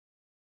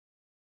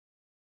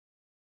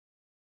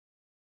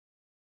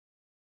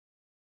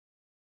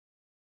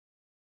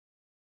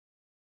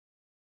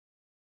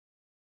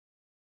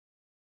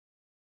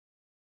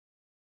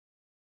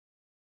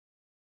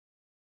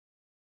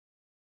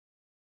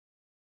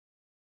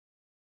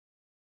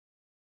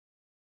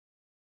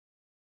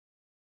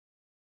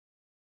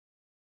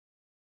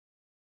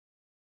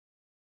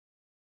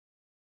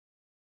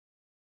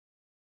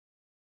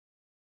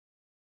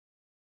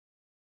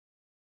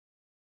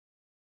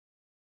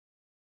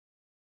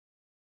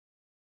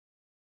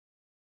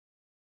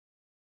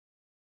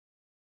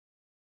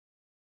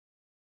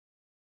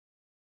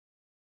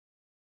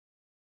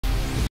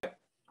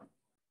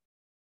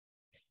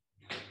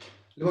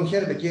Λοιπόν,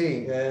 χαίρετε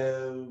κύριοι.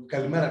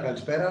 Καλημέρα,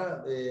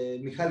 καλησπέρα.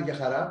 Μιχάλη, για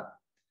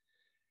χαρά.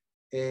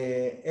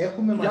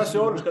 Γεια σε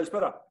όλους,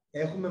 καλησπέρα.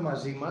 Έχουμε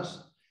μαζί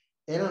μας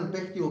έναν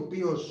παίχτη ο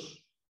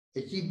οποίος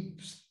εκεί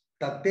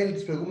στα τέλη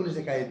της προηγούμενης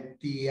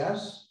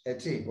δεκαετίας,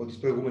 έτσι, όχι της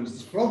προηγούμενης,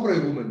 της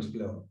προπροηγούμενης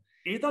πλέον.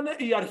 Ήταν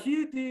η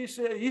αρχή της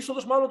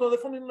είσοδος μάλλον των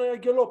αδερφών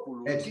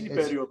Αγγελόπουλου, εκείνη η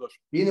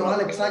περίοδος. Είναι ο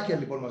Alex Acker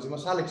λοιπόν μαζί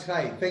μας. Alex,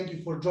 hi. Thank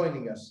you for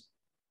joining us.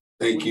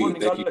 Thank you.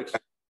 Thank you.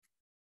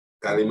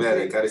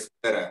 Καλημέρα,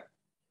 καλησπέρα.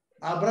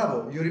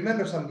 Μπράβο. You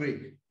remember some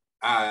Greek?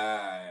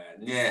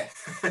 Yeah.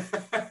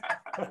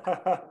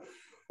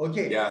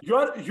 Okay. Yeah.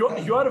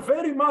 You are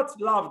very much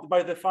loved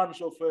by the fans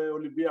of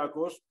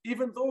Olympiacos,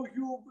 even though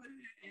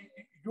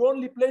you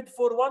only played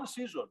for one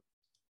season.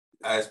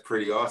 That's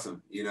pretty awesome.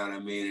 You know what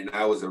I mean? And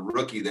I was a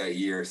rookie that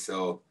year, so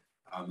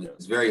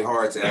it's very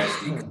hard to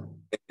actually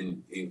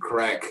and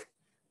crack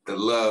the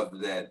love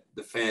that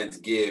the fans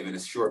give in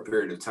a short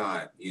period of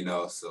time. You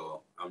know, so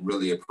I'm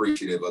really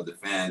appreciative of the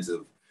fans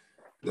of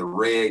the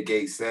Red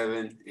Gate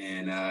 7,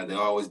 and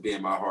they'll always be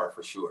in my heart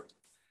for sure.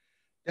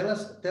 Tell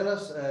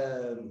us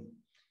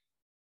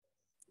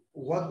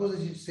what was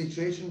the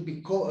situation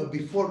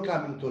before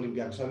coming to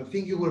Olympiacos? I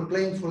think you were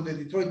playing for the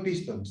Detroit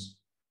Pistons.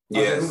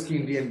 Yes. As a rookie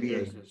in the NBA.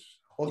 Yes.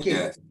 Okay.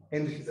 Yes.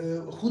 And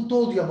who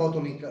told you about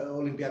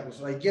Olympiacos?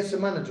 I guess a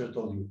manager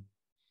told you.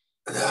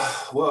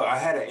 Well, I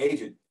had an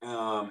agent,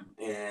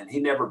 and he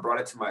never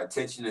brought it to my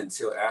attention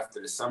until after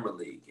the summer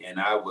league. And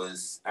I was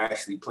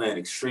actually playing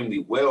extremely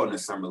well in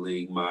the summer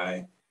league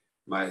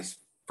my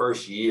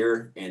first year,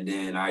 and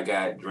then I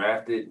got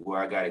drafted,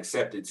 where I got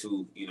accepted to,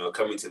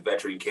 coming to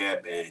veteran camp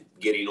and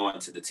getting on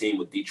to the team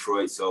with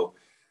Detroit. So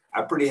I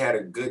pretty had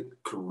a good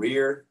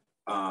career,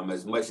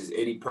 as much as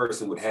any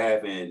person would have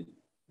in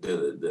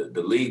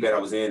the league that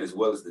I was in, as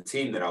well as the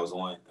team that I was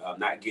on.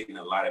 Not getting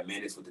a lot of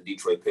minutes with the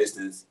Detroit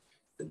Pistons.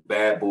 The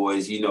bad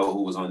boys,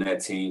 who was on that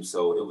team. So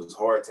it was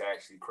hard to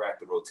actually crack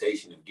the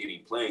rotation of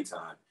getting playing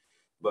time.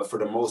 But for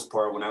the most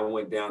part, when I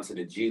went down to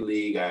the G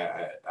League,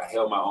 I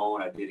held my own.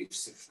 I did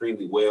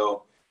extremely well.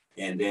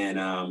 And then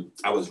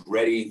I was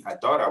ready. I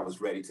thought I was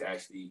ready to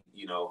actually,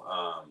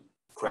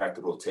 crack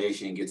the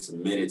rotation, get some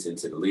minutes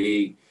into the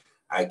league.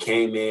 I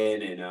came in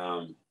and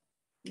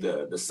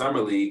the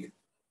summer league,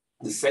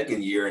 the second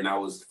year, and I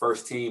was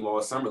first team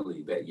all summer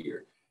league that year.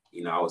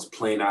 I was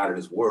playing out of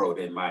this world.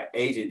 And my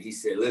agent, he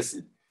said,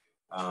 listen,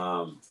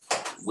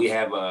 we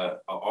have an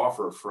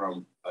offer from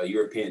a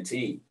European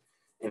team.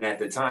 And at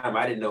the time,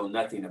 I didn't know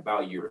nothing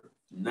about Europe,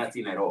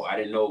 nothing at all. I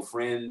didn't know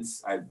friends.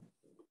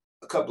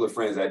 A couple of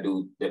friends I do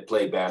that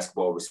play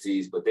basketball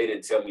overseas, but they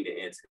didn't tell me the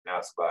ins and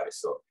outs about it.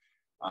 So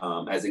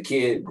as a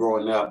kid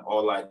growing up,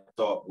 all I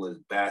thought was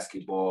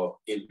basketball,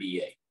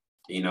 NBA,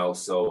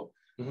 so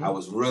I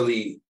was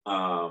really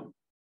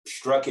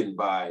struck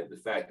by the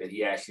fact that he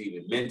actually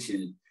even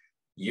mentioned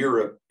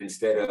Europe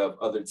instead of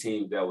other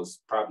teams that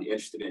was probably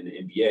interested in the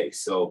NBA.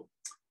 So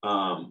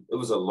it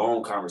was a long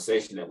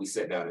conversation that we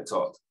sat down and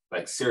talked,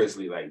 like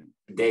seriously, like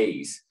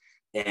days.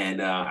 And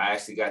I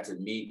actually got to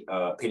meet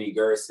Penny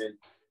Gerson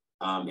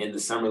in the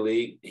summer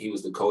league. He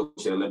was the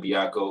coach at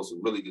Olympiacos,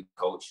 a really good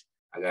coach.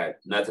 I got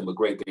nothing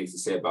but great things to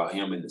say about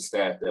him and the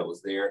staff that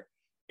was there.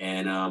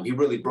 And he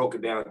really broke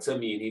it down to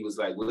me. And he was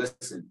like, well,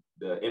 listen,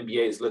 the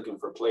NBA is looking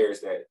for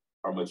players that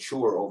are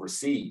mature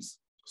overseas.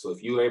 So if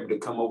you're able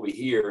to come over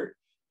here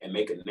and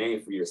make a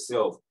name for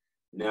yourself,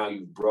 now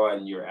you've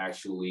broadened your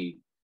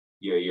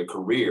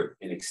career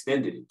and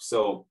extended it.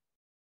 So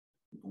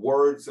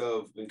words of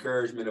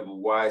encouragement of a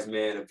wise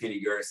man, of Penny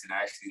Gerson,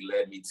 actually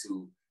led me to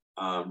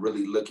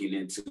really looking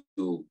into,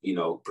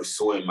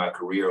 pursuing my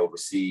career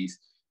overseas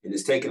and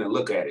just taking a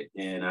look at it.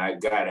 And I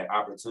got an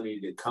opportunity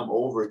to come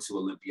over to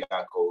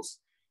Olympiacos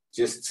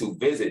just to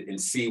visit and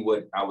see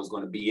what I was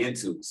going to be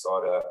into. Saw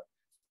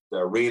the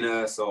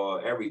arena, saw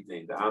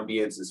everything, the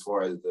ambience as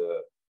far as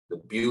the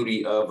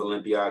beauty of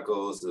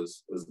Olympiacos,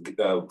 was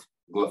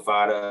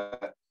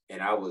Glafada.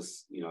 And I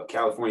was, a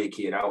California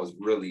kid, I was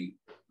really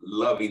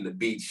loving the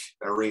beach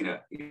arena,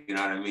 you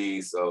know what I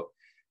mean? So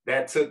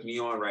that took me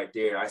on right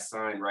there. I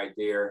signed right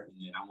there, and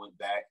then I went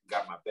back,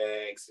 got my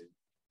bags, and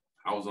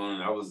I was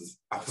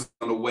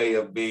on the way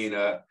of being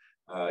a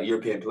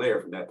European player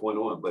from that point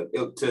on. But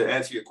to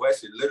answer your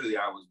question, literally,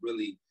 I was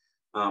really,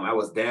 I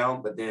was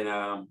down, but then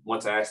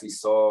once I actually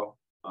saw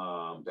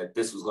that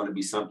this was going to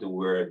be something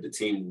where the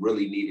team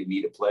really needed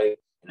me to play,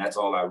 and that's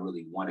all I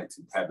really wanted,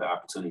 to have the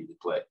opportunity to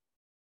play.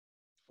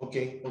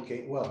 Okay,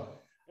 well.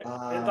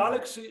 And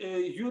Alex,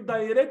 you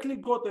directly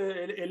got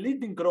a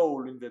leading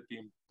role in the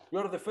team.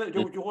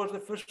 You was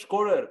the first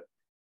scorer.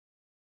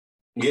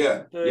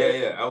 Yeah.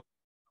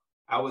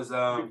 I was,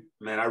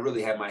 man, I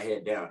really had my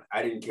head down.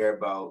 I didn't care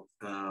about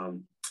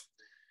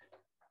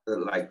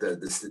like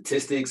the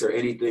statistics or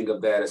anything of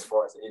that as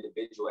far as the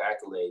individual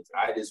accolades.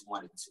 I just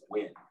wanted to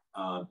win.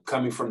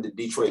 Coming from the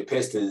Detroit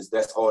Pistons,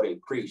 that's all they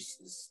preach.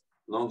 As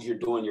long as you're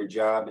doing your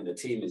job and the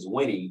team is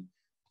winning,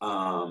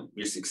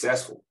 you're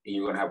successful and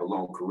you're going to have a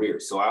long career.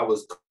 So I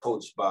was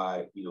coached by,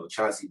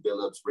 Chauncey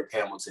Billups, Rip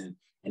Hamilton,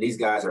 and these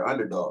guys are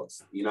underdogs.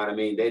 You know what I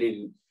mean? They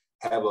didn't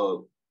have a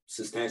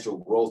substantial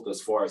growth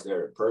as far as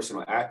their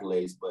personal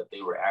accolades, but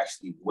they were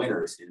actually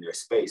winners in their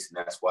space. And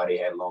that's why they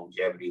had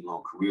longevity,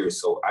 long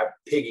careers. So I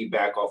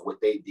piggyback off what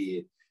they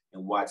did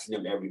and watching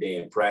them every day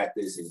in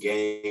practice and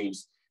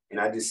games. And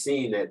I just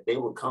seen that they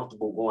were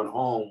comfortable going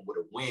home with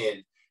a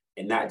win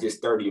and not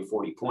just 30 or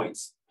 40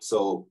 points.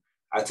 So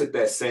I took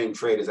that same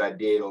trade as I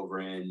did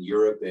over in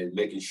Europe and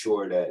making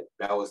sure that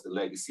that was the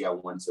legacy I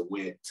wanted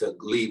to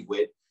leave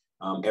with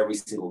every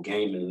single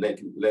game, and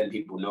letting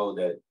people know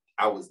that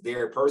I was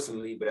there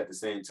personally, but at the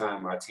same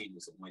time, our team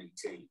was a winning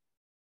team.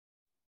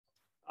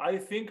 I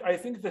think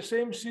the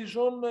same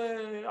season,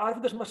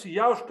 Arvidas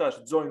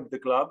Masiauskas joined the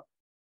club.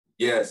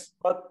 Yes.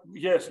 But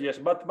he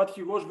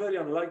was very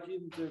unlucky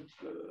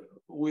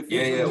with.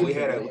 We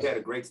had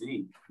a great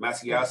team.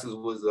 Masiauskas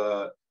was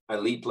a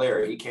lead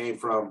player. He came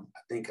from,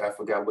 I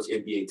forgot which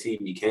NBA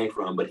team he came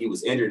from, but he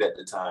was injured at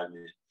the time.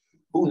 And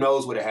who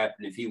knows what had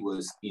happened if he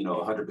was,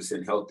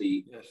 100%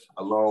 healthy, yes,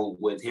 along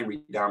with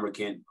Henry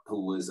Domerkent,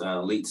 who was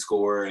a lead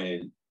scorer,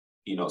 and,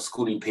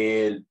 Scooty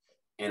Penn,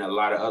 and a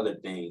lot of other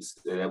things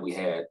that we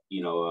had,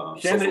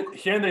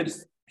 Henry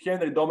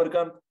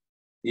Domerkent.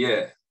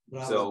 Yeah.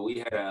 Bravo. So we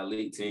had an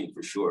elite team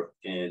for sure.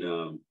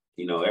 And,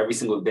 every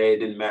single day, it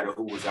didn't matter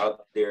who was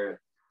out there.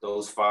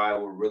 Those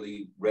five were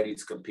really ready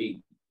to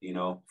compete,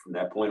 from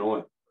that point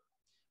on.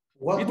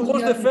 It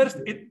was the first.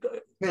 It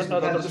was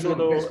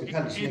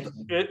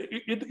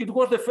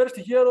the first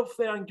year of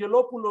the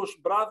Αγγελόπουλων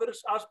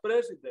brothers as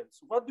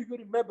presidents. What do you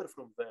remember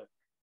from that?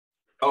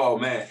 Oh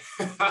man,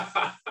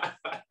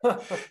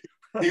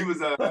 he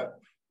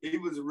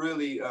was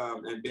really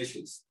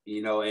ambitious,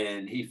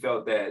 and he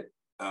felt that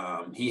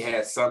he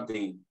had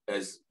something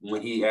as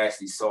when he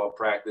actually saw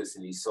practice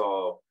and he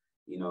saw,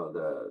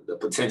 the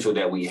potential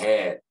that we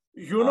had.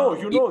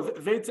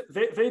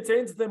 They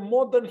changed the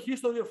modern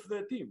history of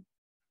the team.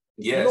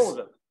 Yes. You know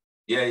that.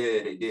 Yeah,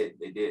 they did.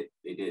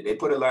 They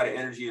put a lot of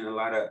energy and a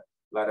lot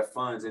of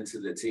funds into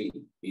the team,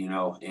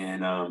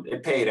 and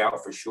it paid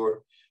out for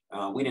sure.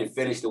 We didn't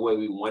finish the way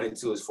we wanted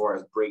to as far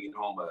as bringing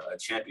home a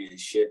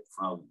championship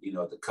from,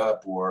 the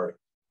cup or,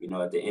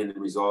 at the end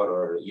result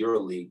or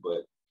EuroLeague.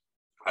 But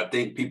I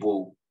think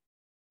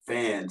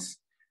fans,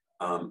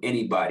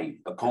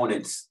 anybody,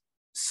 opponents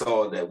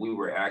saw that we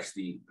were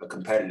actually a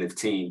competitive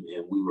team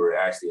and we were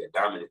actually a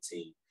dominant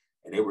team,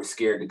 and they were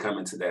scared to come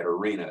into that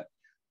arena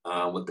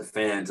with the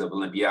fans of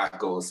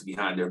Olympiacos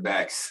behind their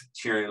backs,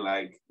 cheering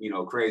like,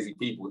 crazy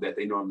people that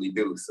they normally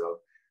do. So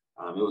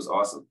it was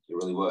awesome. It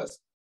really was.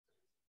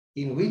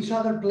 In which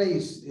other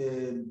place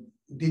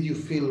did you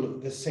feel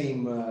the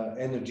same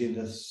energy,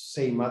 the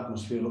same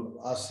atmosphere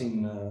as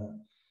in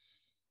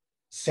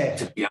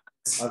Seth,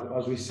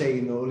 as we say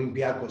in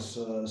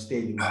Olympiacos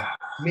Stadium?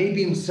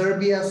 Maybe in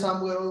Serbia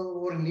somewhere,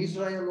 or in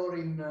Israel, or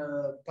in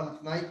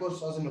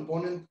Panathinaikos as an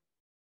opponent?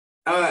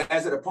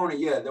 As an opponent,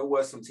 yeah, there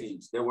were some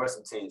teams.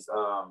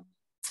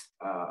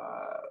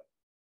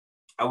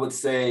 I would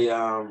say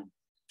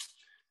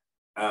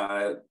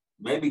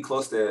maybe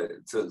close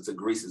to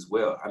Greece as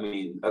well. I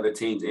mean, other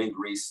teams in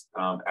Greece.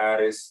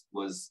 Aris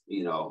was,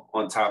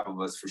 on top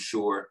of us for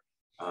sure.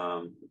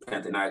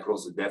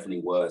 Panathinaikos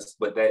definitely was.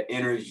 But that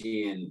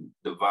energy and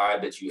the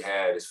vibe that you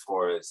had as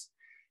far as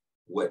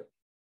what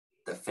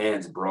the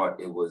fans brought,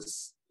 it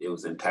was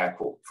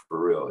impactful for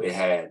real.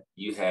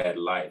 You had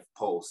life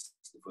pulse.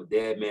 If a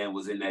dead man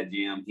was in that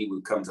gym, he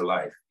would come to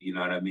life. You know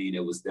what I mean?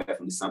 It was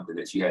definitely something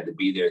that you had to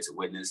be there to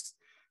witness.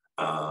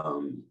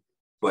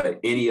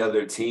 But any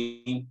other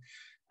team,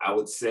 I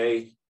would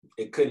say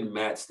it couldn't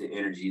match the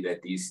energy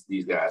that these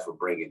guys were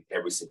bringing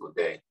every single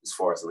day as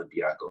far as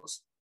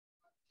Olympiacos.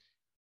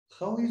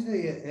 How is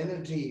the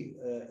energy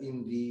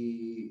in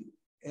the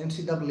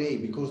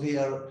NCAA? Because they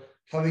are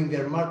having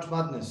their March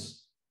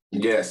Madness.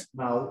 Yes.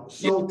 Now,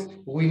 so yes.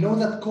 We know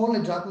that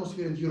college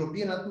atmosphere and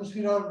European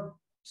atmosphere are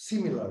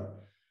similar.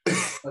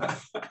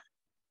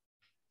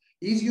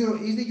 Is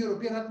the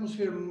European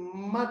atmosphere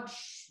much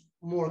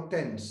more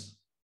tense?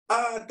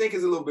 I think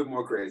it's a little bit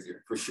more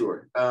crazier, for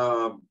sure.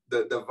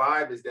 The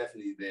vibe is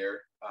definitely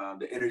there.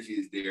 The energy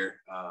is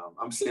there.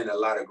 I'm seeing a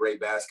lot of great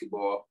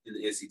basketball in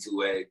the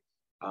NC2A.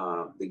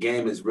 The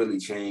game has really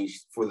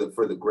changed for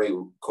the great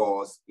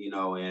cause,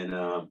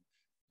 and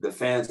the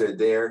fans are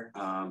there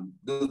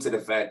due to the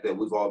fact that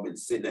we've all been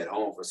sitting at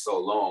home for so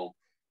long.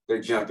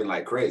 They're jumping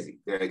like crazy.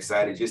 They're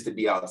excited just to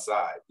be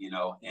outside, and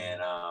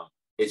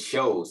it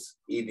shows.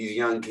 These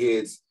young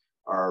kids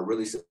are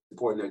really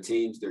supporting their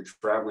teams. They're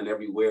traveling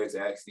everywhere to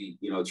actually,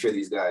 cheer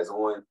these guys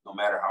on, no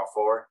matter how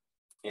far.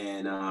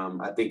 And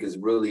I think it's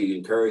really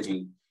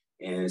encouraging,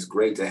 and it's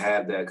great to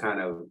have that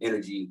kind of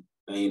energy,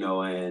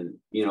 and,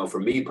 for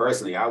me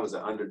personally, I was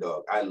an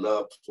underdog. I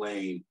love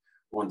playing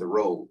on the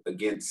road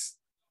against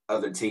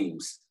other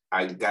teams.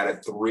 I got a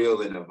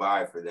thrill and a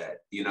vibe for that,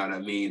 you know what I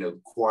mean,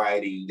 of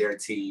quieting their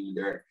team,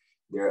 their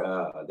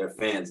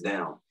fans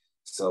down.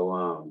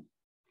 So,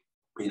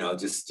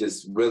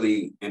 just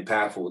really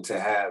impactful to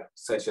have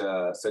such an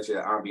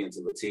ambience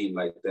of a team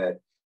like that,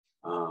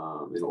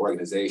 an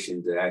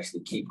organization to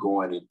actually keep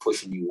going and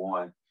pushing you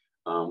on,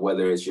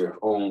 whether it's your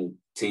own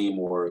team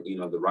or,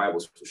 the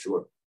rivals for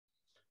sure.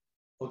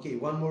 Okay,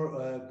 one more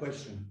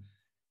question.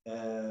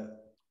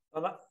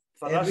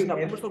 Θανάση, να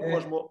πούμε στον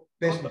κόσμο.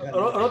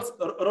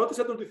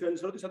 Ρώτησε τον τι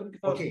θέλεις, ρώτησε τον και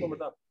θα σου πω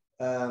μετά.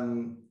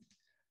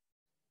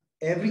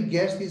 Every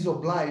guest is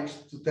obliged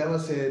to tell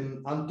us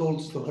an untold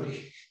story.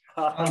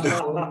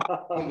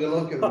 From the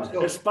locker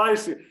room. A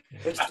spicy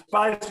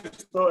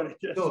story.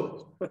 Yes. So,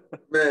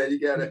 man, you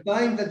got it. The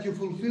time that you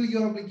fulfill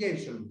your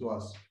obligation to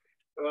us.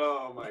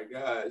 Oh my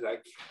gosh,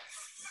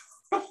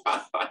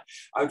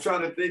 I'm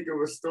trying to think of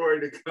a story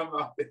to come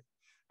out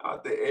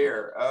the air.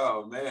 Oh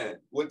man,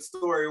 what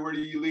story were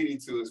you leading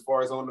to, as far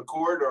as on the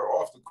court or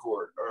off the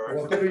court? Or...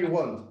 Whatever you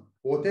want.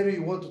 Whatever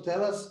you want to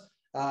tell us.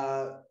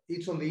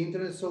 It's on the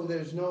internet, so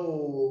there's no.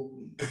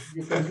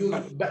 You can use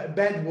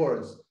bad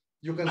words.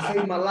 You can say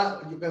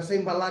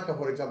malaka,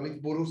 for example. If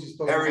Borussia is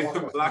talking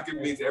malaka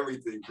means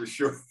everything for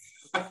sure.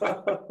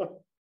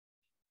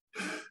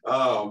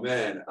 Oh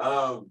man.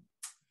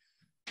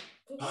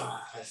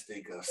 Let's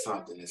think of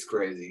something that's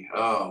crazy.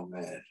 Oh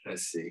man.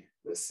 Let's see.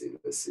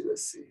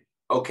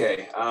 Okay.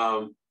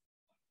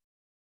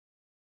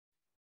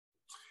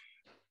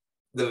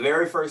 The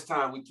very first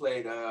time we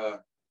played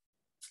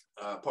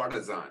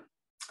Partizan.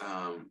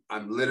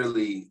 I'm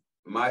literally,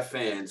 my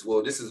fans,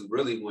 well, this is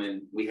really when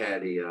we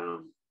had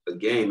a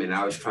game and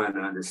I was trying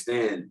to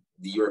understand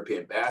the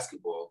European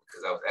basketball,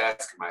 because I was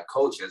asking my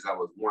coach as I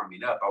was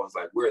warming up, I was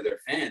like, where are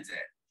their fans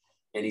at?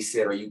 And he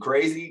said, are you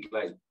crazy?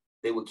 Like,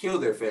 they would kill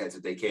their fans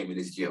if they came in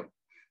this gym.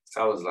 So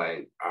I was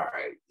like, all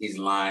right, he's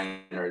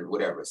lying or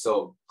whatever.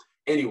 So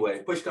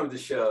anyway, push comes to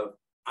shove,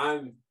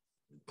 I'm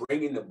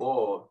bringing the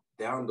ball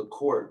down the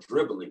court,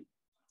 dribbling.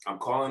 I'm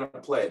calling a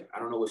play. I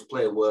don't know which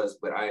play it was,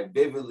 but I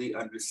vividly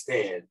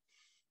understand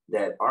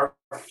that our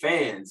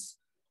fans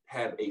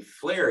have a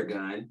flare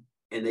gun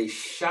and they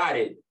shot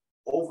it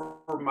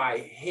over my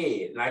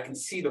head. And I can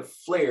see the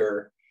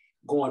flare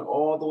going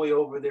all the way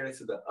over there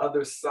to the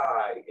other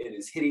side and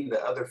it's hitting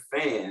the other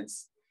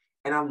fans.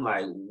 And I'm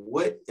like,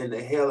 what in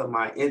the hell am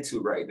I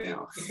into right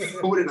now?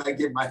 What did I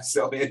get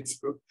myself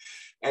into?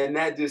 And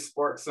that just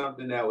sparked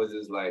something that was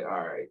just like,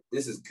 all right,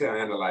 this is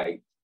kind of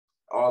like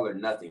all or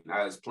nothing.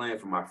 I was playing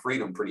for my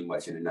freedom pretty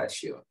much in a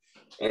nutshell.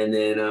 And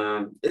then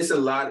it's a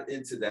lot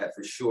into that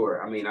for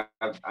sure. I mean,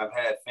 I've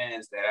had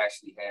fans that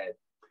actually had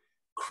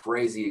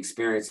crazy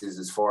experiences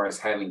as far as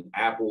having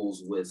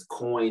apples with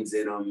coins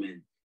in them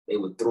and they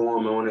would throw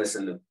them on us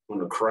and on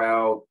the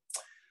crowd.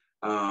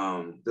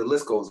 The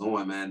list goes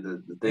on, man.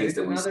 The things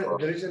that we saw.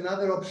 There is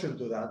another option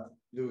to that.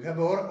 You have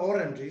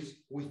oranges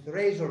with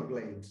razor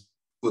blades.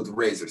 With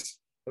razors.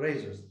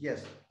 Razors,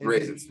 yes. And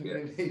razors,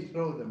 they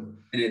throw them.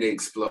 And then they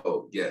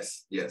explode.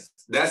 Yes.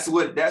 That's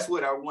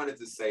what I wanted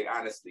to say,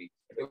 honestly.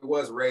 It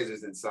was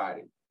razors inside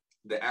it.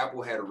 The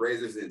apple had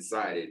razors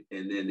inside it,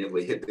 and then it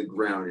would hit the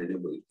ground and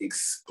it would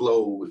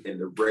explode, and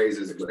the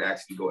razors would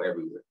actually go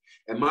everywhere.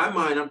 In my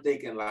mind, I'm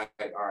thinking like,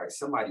 all right,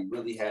 somebody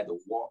really had to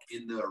walk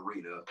in the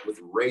arena with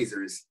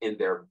razors in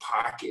their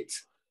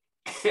pockets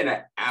and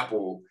an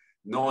apple,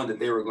 knowing that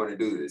they were going to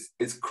do this.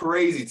 It's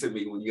crazy to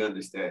me when you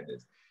understand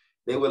this.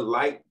 They would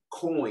light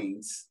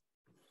coins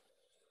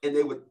and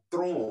they would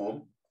throw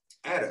them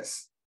at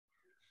us,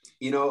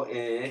 you know, and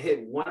it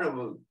hit one of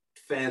the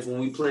fans when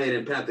we played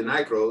in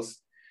Panathinaikos,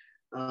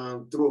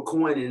 threw a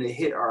coin and it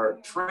hit our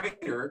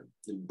trainer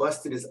and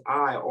busted his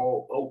eye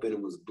all open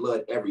and was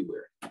blood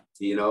everywhere,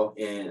 you know,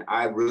 and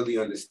I really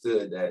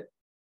understood that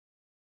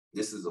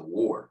this is a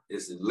war.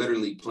 This is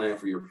literally playing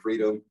for your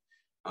freedom.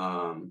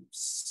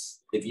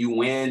 If you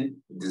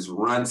win, just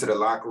run to the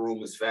locker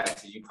room as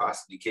fast as you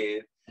possibly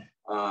can.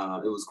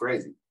 It was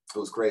crazy. It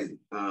was crazy.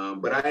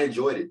 But I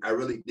enjoyed it. I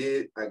really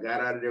did. I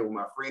got out of there with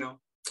my freedom.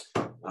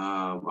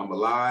 I'm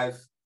alive.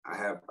 I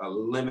have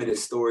unlimited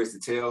stories to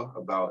tell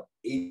about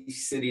each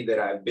city that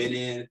I've been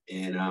in.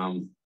 And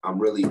I'm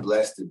really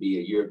blessed to be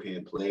a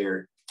European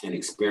player and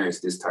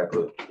experience this type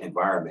of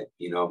environment,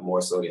 you know,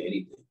 more so than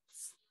anything.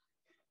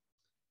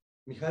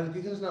 Μιχάλη, τι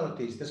θέλεις να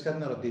ρωτήσεις? Θες κάτι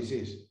να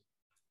ρωτήσεις?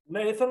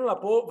 Ναι, ήθελα να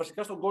πω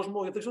βασικά στον κόσμο,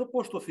 γιατί δεν ξέρω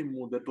πώς το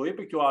θυμούνται. Το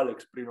είπε και ο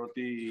Άλεξ πριν,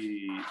 ότι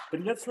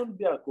πριν έρθει στον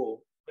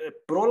Ολυμπιακό,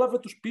 πρόλαβε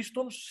τους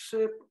Pistons σε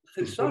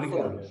χρυσά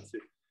χρόνια.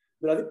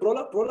 Δηλαδή,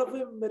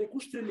 πρόλαβε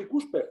μερικούς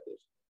τελικούς παίχτες.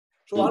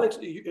 So, Alex,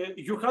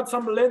 you had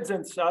some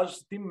legends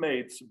as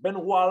teammates, Ben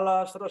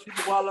Wallace, Rashid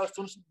Wallace,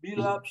 Chauncey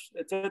Billups,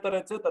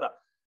 etc.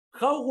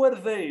 How were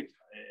they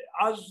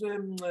as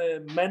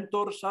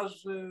mentors, as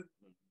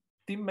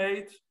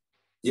teammates?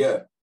 Yeah,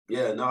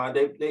 no,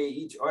 they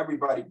each,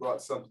 everybody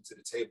brought something to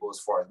the table as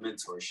far as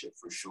mentorship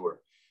for sure,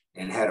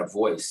 and had a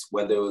voice,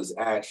 whether it was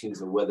actions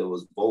or whether it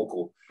was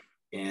vocal.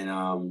 And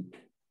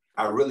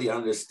I really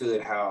understood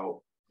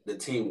how the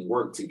team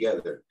worked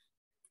together.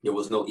 There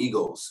was no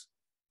egos.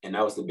 And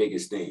that was the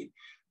biggest thing.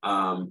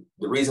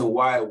 The reason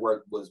why it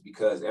worked was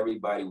because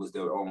everybody was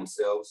their own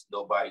selves.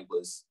 Nobody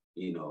was,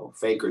 you know,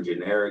 fake or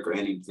generic or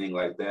anything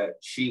like that.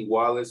 Sheed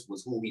Wallace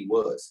was who he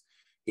was.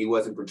 He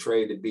wasn't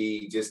portrayed to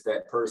be just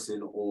that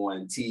person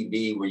on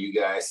TV where you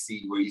guys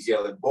see where he's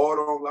yelling, "Ball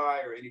don't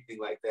lie" or anything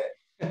like that.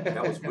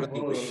 That was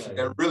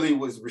really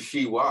was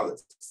Rasheed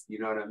Wallace. You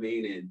know what I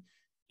mean? And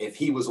if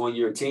he was on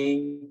your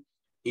team,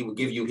 he would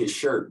give you his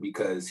shirt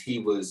because he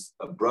was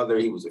a brother,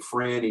 he was a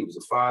friend, he was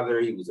a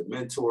father, he was a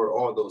mentor,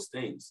 all those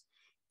things.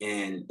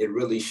 And it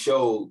really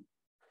showed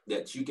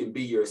that you can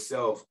be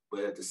yourself,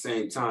 but at the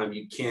same time,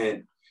 you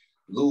can't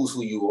lose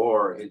who you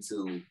are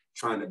into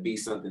trying to be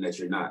something that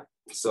you're not.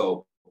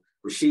 So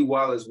Rasheed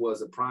Wallace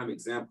was a prime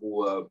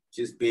example of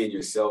just being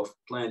yourself,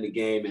 playing the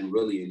game and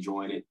really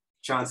enjoying it.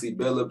 Chauncey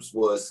Billups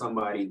was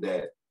somebody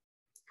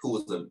who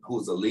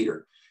was a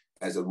leader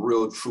as a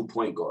real true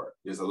point guard.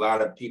 There's a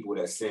lot of people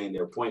that saying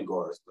they're point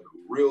guards, but a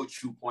real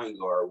true point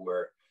guard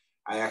where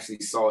I actually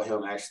saw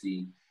him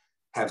actually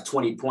have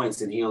 20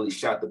 points and he only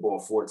shot the ball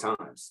 4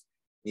 times.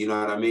 You know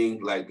what I mean?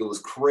 Like, it was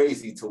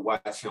crazy to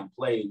watch him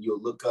play, and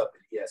you'll look up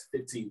and he has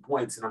 15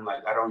 points, and I'm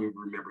like, I don't even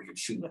remember him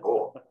shooting the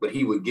ball. But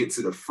he would get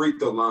to the free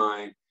throw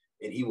line,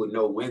 and he would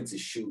know when to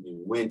shoot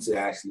and when to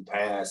actually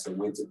pass and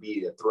when to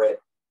be a threat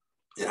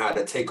and how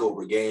to take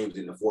over games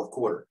in the fourth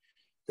quarter.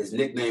 His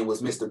nickname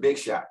was Mr. Big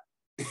Shot,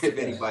 if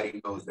anybody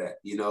knows that,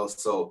 you know?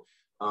 So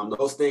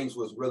those things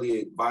was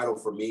really vital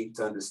for me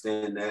to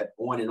understand that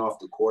on and off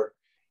the court.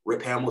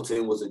 Rip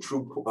Hamilton was a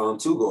true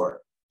two guard.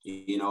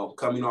 You know,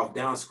 coming off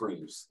down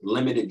screens,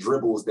 limited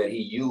dribbles that he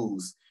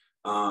used,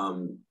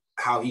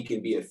 how he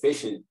can be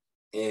efficient,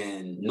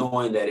 and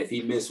knowing that if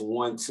he missed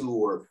 1, 2,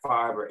 or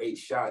 5 or 8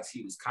 shots,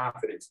 he was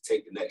confident to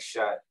take the next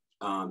shot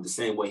the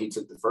same way he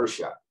took the first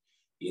shot,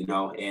 you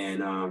know.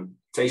 And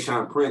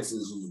Tayshaun Prince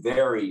is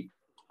very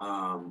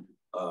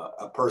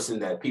a person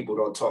that people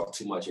don't talk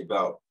too much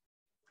about.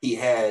 He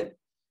had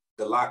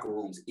the locker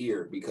room's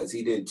ear because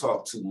he didn't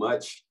talk too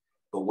much.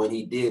 But when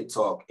he did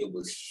talk, it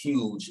was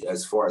huge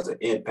as far as the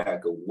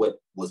impact of what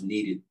was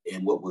needed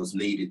and what was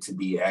needed to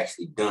be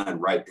actually done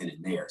right then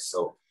and there.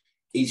 So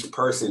each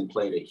person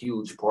played a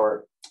huge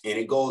part, and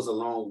it goes a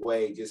long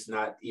way, just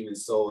not even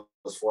so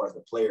as far as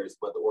the players,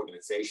 but the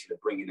organization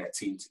of bringing that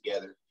team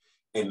together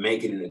and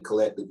making it a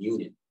collective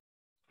unit.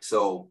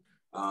 So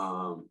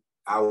I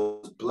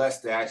was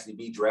blessed to actually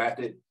be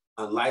drafted.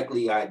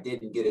 Unlikely, I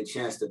didn't get a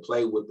chance to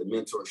play with the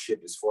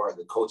mentorship as far as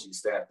the coaching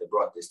staff that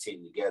brought this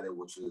team together,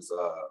 which was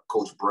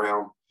Coach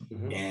Brown.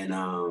 Mm-hmm. And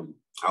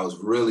I was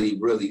really,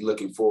 really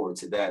looking forward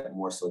to that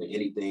more so than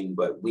anything.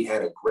 But we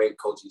had a great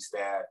coaching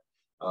staff.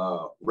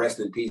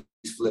 Rest in peace,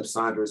 Flip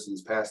Saunders,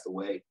 who's passed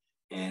away,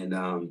 and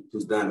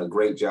who's done a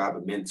great job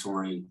of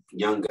mentoring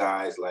young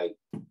guys like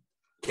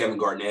Kevin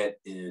Garnett,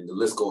 and the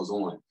list goes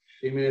on.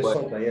 In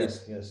Minnesota,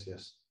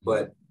 yes.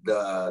 But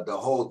the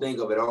whole thing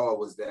of it all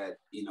was that,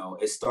 you know,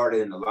 it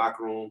started in the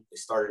locker room, it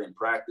started in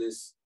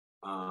practice.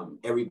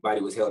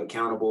 Everybody was held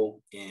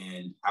accountable,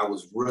 and I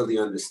was really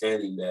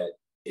understanding that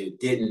it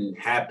didn't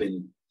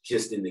happen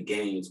just in the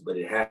games, but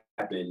it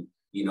happened,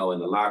 you know, in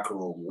the locker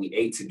room. We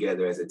ate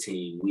together as a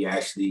team. We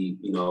actually,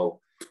 you know,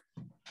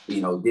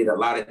 did a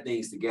lot of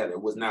things together.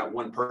 It was not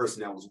one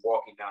person that was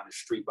walking down the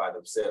street by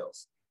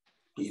themselves.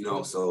 You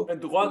know, so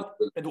and what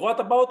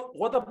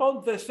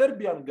about the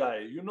Serbian guy?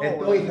 You know,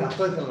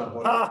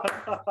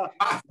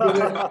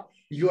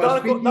 you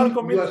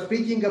are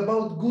speaking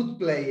about good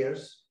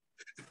players.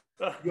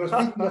 You are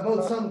speaking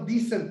about some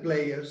decent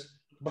players,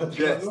 but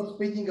you are not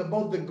speaking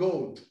about the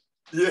GOAT.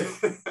 Yeah,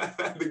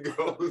 the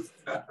GOAT.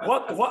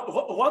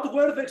 What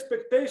were the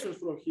expectations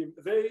from him?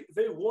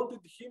 They wanted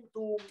him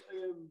to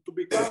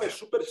become a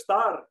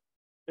superstar,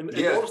 an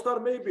all-star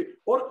maybe,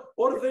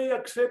 or they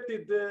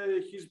accepted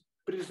his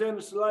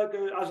presents like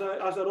as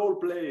a role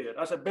player,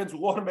 as a bench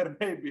warmer,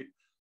 maybe.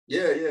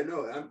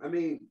 No, I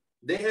mean,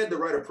 they had the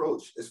right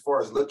approach as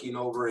far as looking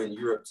over in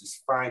Europe,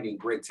 just finding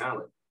great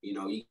talent. You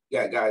know, you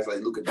got guys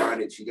like Luka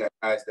Doncic, you got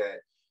guys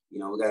that, you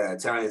know, we got an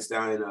Italian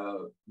stallion,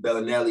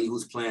 Bellinelli,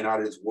 who's playing out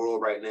of this world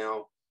right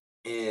now,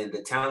 and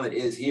the talent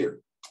is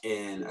here.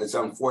 And it's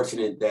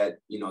unfortunate that,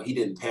 you know, he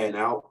didn't pan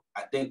out.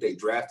 I think they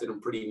drafted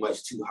him pretty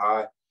much too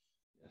high,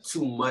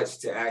 too much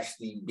to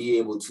actually be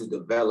able to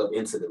develop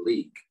into the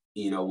league.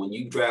 You know, when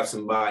you draft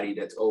somebody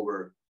that's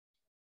over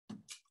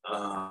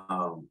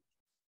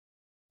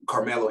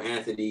Carmelo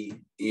Anthony,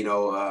 you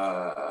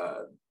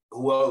know,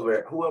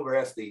 whoever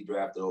else they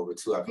drafted over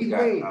too, I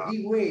forgot.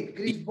 D-Wade,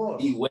 Chris Bosh.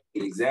 D-Wade,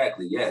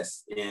 exactly,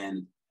 yes.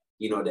 And,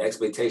 you know, the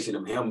expectation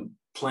of him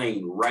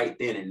playing right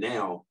then and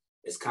now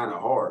is kind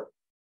of hard.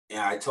 And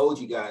I told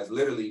you guys,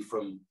 literally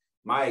from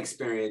my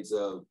experience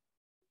of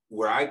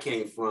where I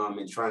came from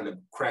and trying to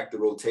crack the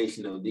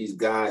rotation of these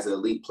guys, the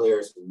elite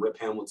players, Rip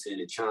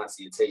Hamilton and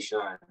Chauncey and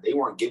Tayshaun, they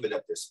weren't giving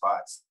up their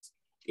spots,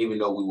 even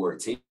though we were a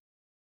team.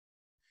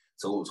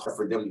 So it was hard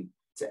for him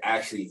to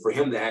actually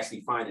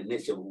find a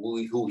niche of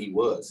who he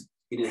was.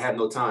 He didn't have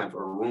no time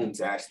or room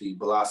to actually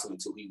blossom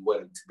into who he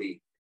wanted to be.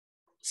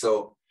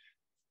 So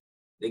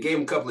they gave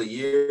him a couple of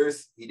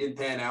years. He didn't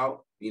pan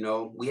out. You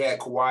know, we had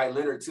Kawhi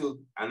Leonard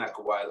too.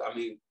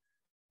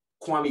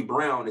 Kwame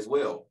Brown as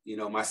well. You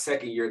know, my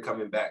second year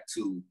coming back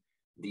to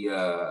the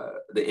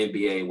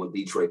NBA with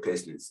Detroit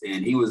Pistons,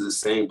 and he was the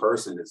same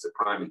person as a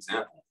prime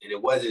example. And it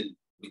wasn't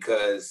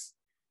because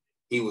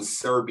he was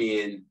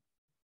Serbian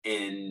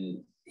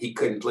and he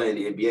couldn't play in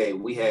the NBA.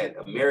 We had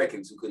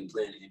Americans who couldn't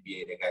play in the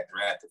NBA that got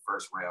drafted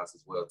first rounds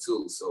as well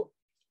too. So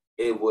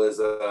it was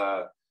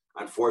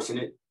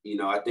unfortunate. You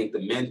know, I think the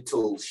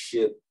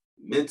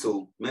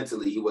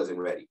mentally, he wasn't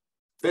ready.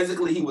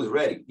 Physically, he was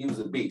ready. He was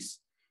a beast.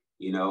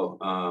 You know,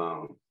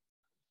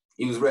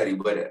 he was ready,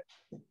 but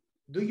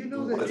do you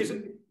know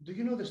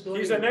the story?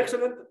 He's an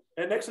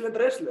excellent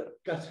wrestler.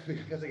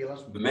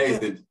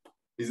 Amazing.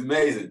 He's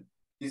amazing.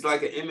 He's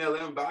like an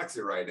MLM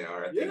boxer right now.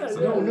 I think.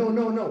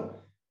 No.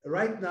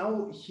 Right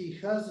now, he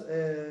has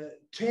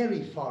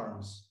cherry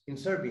farms in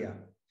Serbia.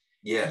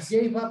 Yes.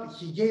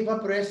 He gave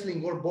up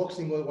wrestling or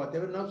boxing or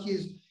whatever. Now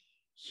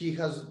he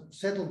has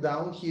settled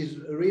down. He's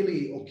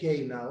really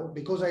okay now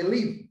because I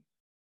live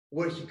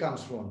where he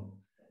comes from.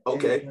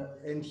 Okay.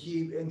 And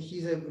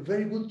he's a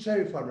very good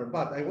cherry farmer.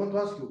 But I want to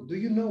ask you, do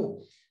you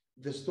know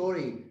the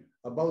story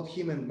about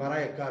him and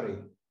Mariah Carey?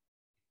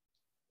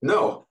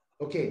 No.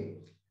 Okay.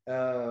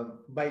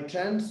 By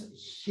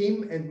chance,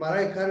 him and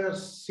Mariah Carey are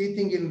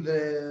sitting in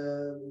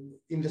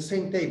the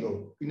same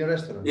table in a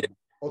restaurant. Yeah.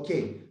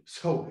 Okay,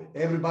 so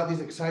everybody's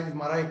excited.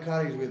 Mariah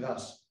Carey is with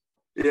us.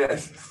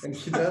 Yes. And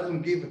he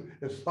doesn't give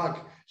a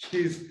fuck.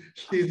 He's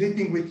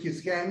eating with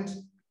his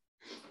hands.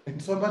 And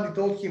somebody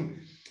told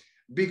him,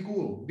 be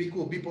cool, be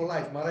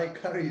polite. Mariah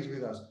Carey is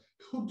with us.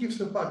 Who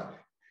gives a fuck?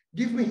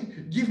 Give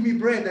me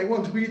bread. I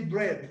want to eat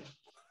bread.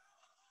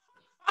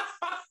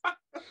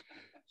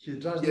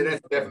 That's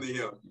definitely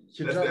him.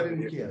 That's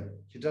definitely him.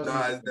 It's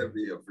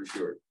definitely him for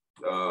sure.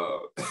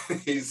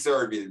 He's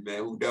Serbian,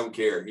 man, who don't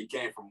care. He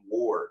came from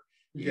war,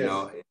 you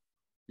know.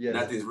 Yes.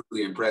 Nothing's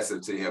really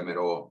impressive to him at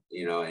all,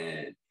 you know,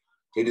 and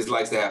he just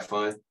likes to have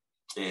fun.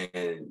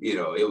 And, you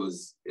know, it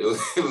was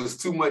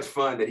too much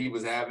fun that he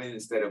was having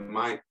instead of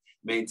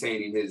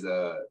maintaining his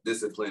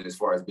discipline as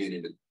far as being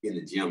in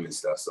the gym and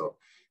stuff. So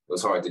it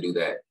was hard to do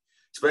that,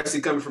 especially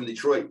coming from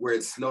Detroit where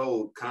it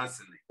snowed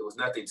constantly. There was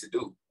nothing to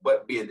do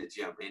but be in the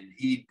gym. And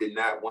he did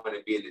not want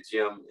to be in the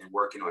gym and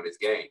working on his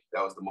game.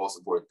 That was the most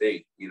important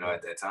thing, you know,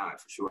 at that time,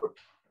 for sure.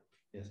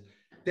 Yes.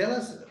 Tell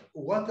us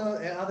what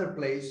other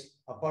place,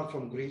 apart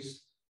from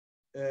Greece,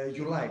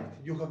 you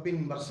liked. You have been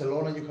in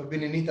Barcelona, you have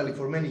been in Italy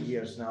for many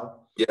years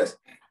now. Yes.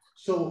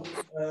 So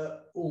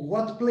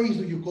what place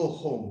do you call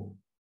home?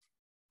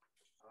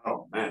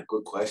 Oh, man,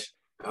 good question.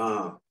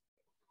 I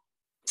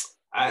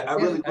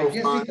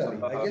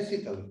guess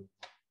Italy.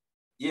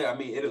 Yeah, I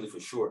mean, Italy for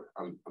sure.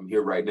 I'm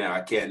here right now.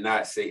 I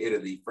cannot say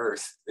Italy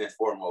first and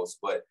foremost,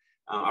 but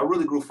I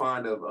really grew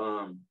fond of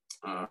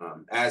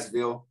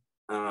ASVEL,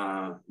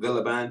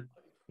 Villeurbanne.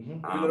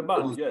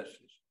 Yes.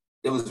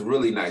 It was a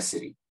really nice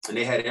city. And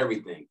they had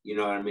everything, you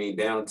know what I mean?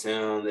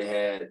 Downtown, they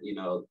had, you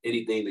know,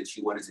 anything that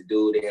you wanted to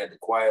do. They had the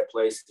quiet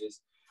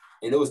places.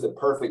 And it was the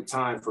perfect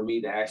time for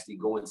me to actually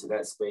go into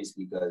that space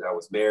because I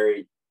was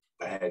married,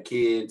 I had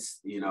kids,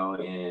 you know,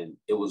 and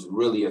it was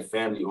really a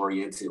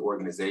family-oriented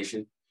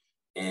organization.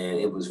 And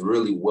it was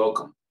really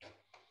welcome.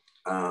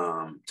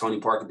 Tony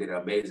Parker did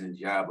an amazing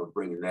job of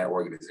bringing that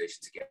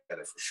organization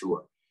together for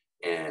sure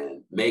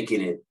and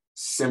making it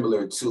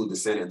similar to the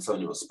San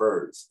Antonio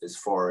Spurs as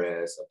far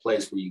as a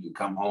place where you can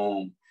come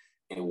home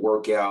and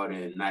work out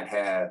and not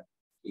have,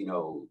 you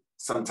know,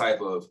 some type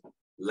of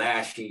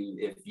lashing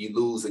if you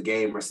lose a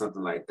game or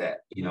something like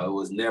that. You know, it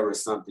was never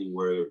something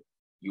where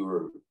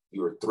you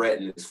were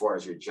threatened as far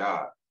as your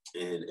job.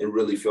 And it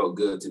really felt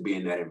good to be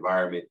in that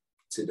environment,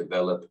 to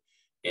develop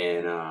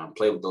and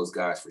play with those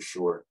guys for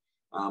sure.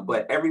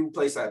 But every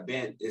place I've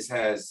been,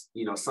 has,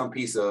 you know, some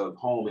piece of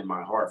home in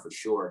my heart for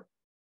sure.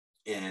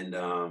 And,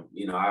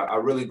 you know, I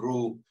really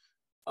grew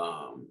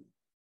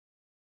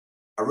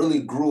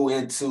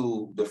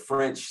into the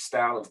French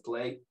style of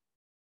play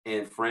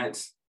in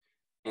France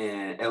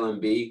and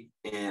LMB.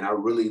 And I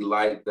really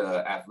liked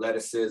the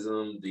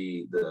athleticism,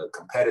 the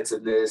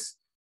competitiveness.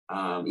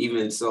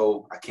 Even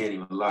so, I can't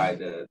even lie,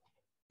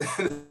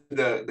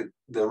 the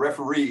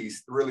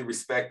referees really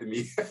respected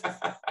me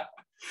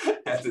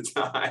at the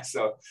time.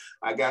 So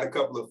I got a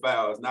couple of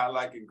fouls, not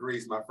like in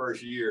Greece my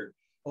first year.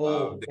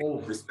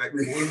 Respect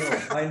me.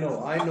 I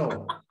know.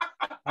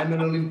 I'm an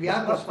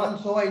Olympiacos fan,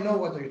 so I know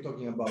what you're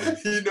talking about.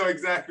 You know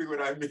exactly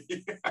what I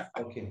mean.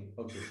 Okay.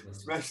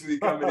 Especially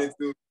coming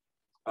into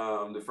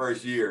the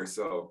first year.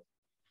 So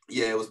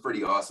yeah, it was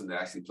pretty awesome to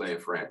actually play in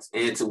France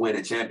and to win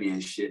a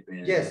championship.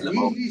 Yes,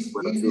 is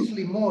this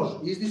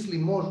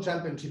Limoges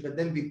championship at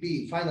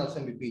MVP, finals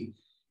MVP?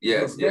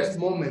 Yes, your best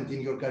moment in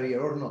your career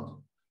or not?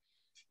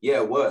 Yeah,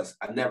 it was.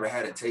 I never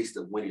had a taste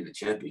of winning the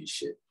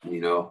championship,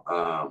 you know.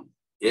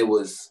 It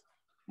was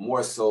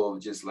more so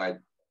just like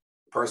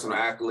personal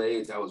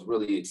accolades I was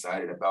really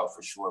excited about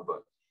for sure,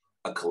 but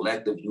a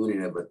collective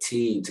unit of a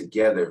team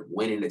together,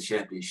 winning the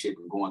championship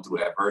and going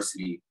through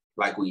adversity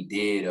like we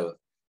did, of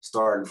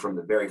starting from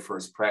the very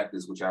first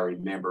practice, which I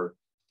remember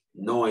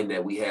knowing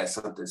that we had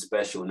something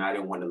special and I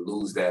didn't want to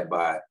lose that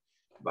by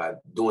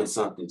doing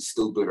something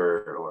stupid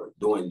or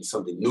doing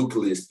something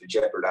nucleus to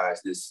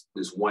jeopardize this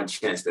one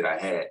chance that I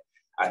had.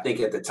 I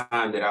think at the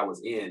time that I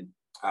was in,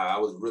 I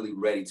was really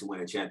ready to win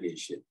a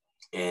championship,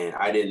 and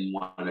I didn't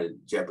want to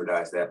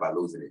jeopardize that by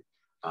losing it.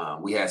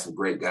 We had some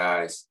great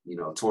guys, you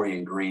know,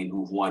 Torian Green,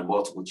 who've won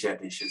multiple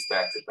championships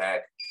back to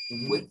back,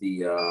 with the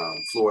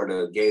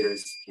Florida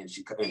Gators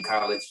in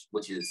college,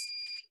 which is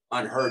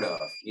unheard of,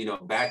 you know,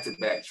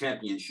 back-to-back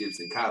championships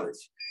in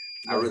college.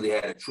 I really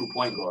had a true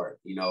point guard,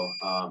 you know,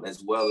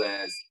 as well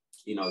as,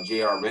 you know,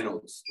 J.R.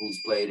 Reynolds, who's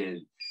played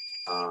in,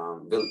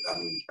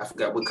 I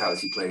forgot what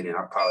college he played in.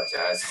 I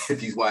apologize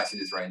if he's watching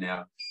this right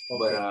now.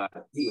 Okay.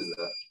 But he was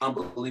an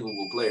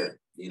unbelievable player,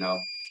 you know.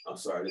 I'm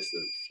sorry,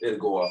 it'll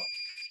go off.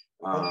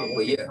 Okay,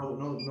 but yeah.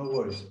 No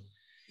worries.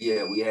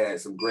 Yeah, we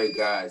had some great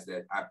guys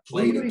that I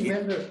played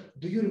against.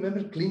 Do you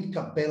remember Clint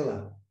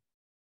Capella?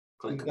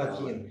 Clint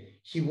Capella.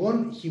 He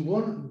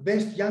won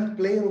best young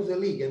player of the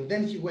league, and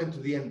then he went to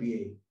the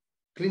NBA.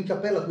 Clint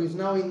Capella, who is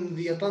now in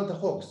the Atlanta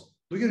Hawks.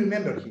 Do you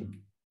remember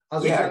him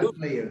as a young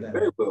player then?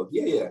 Very well.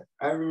 Yeah.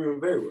 I remember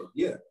very well.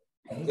 Yeah.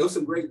 It was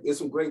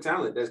some great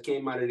talent that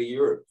came out of the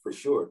Europe for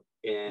sure,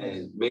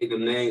 and made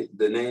them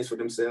the names for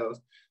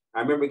themselves.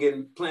 I remember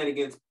playing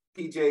against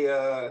PJ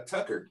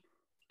Tucker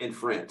in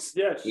France.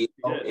 Yes. You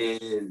know?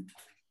 And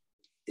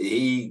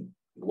he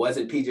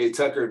wasn't PJ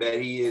Tucker that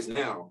he is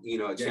now, you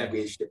know, a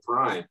championship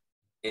prime.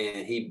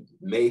 And he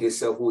made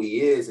himself who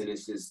he is. And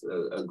it's just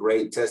a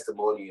great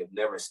testimony of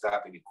never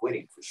stopping and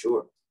quitting for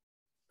sure.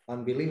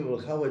 Unbelievable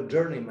how a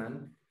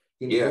journeyman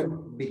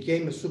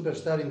became a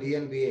superstar in the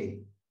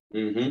NBA.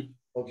 Mm-hmm.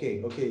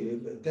 Okay.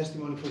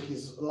 Testimony for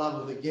his love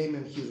of the game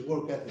and his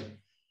work ethic.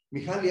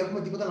 Μιχάλη,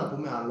 έχουμε τίποτα να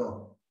πούμε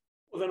άλλο?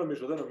 Δεν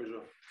νομίζω.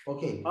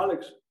 Okay.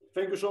 Alex,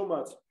 thank you so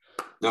much.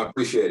 No, I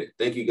appreciate it.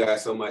 Thank you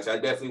guys so much. I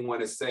definitely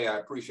want to say I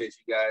appreciate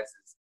you guys.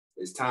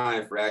 It's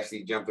time for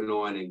actually jumping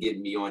on and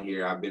getting me on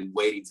here. I've been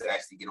waiting to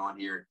actually get on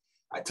here.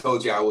 I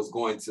told you I was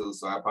going to,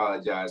 so I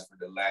apologize for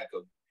the lack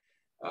of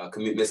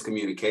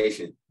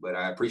miscommunication. But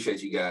I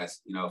appreciate you guys,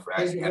 you know, for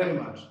actually having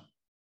me. Thank you very much.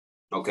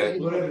 Okay.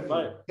 Thank you for everything.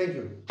 Bye. Thank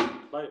you.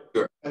 Bye.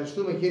 Sure.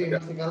 Ευχαριστούμε κύριε, να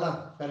είστε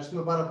καλά.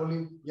 Ευχαριστούμε πάρα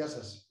πολύ. Γεια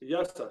σας.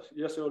 Γεια σας.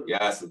 Γεια σε όλους.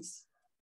 Γεια σας.